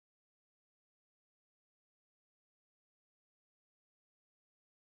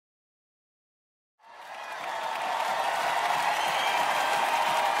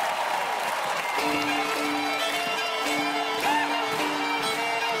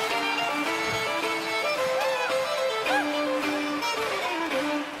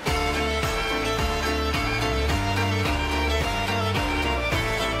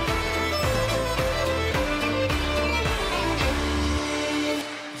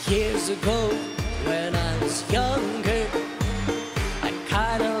Years ago, when I was younger, I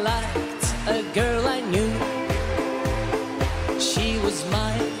kinda liked a girl I knew. She was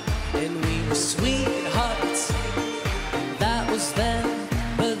mine, and we were sweethearts. That was then,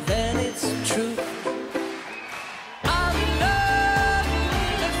 but then it's true. I'm in love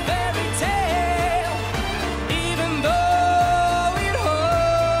with a fairy tale, even though it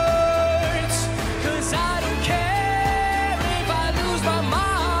hurts. 'Cause I don't care if I lose my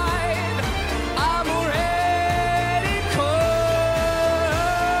mind, I'm already cursed.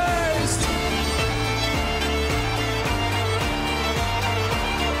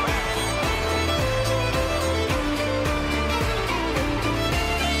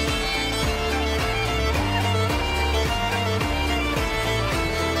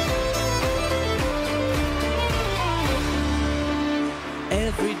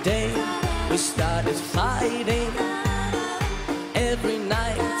 Every day we started fighting. Every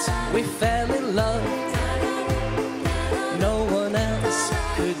night we fell in love. No one else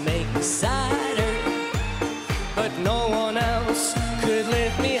could make me sadder, but no one else could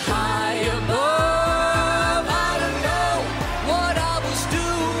lift me high above. I don't know what I was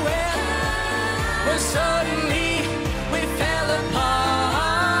doing, but suddenly we fell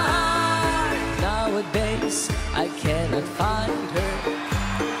apart. Nowadays I cannot find her,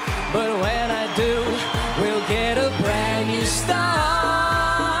 but when I do, we'll get a brand new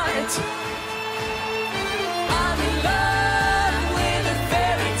start.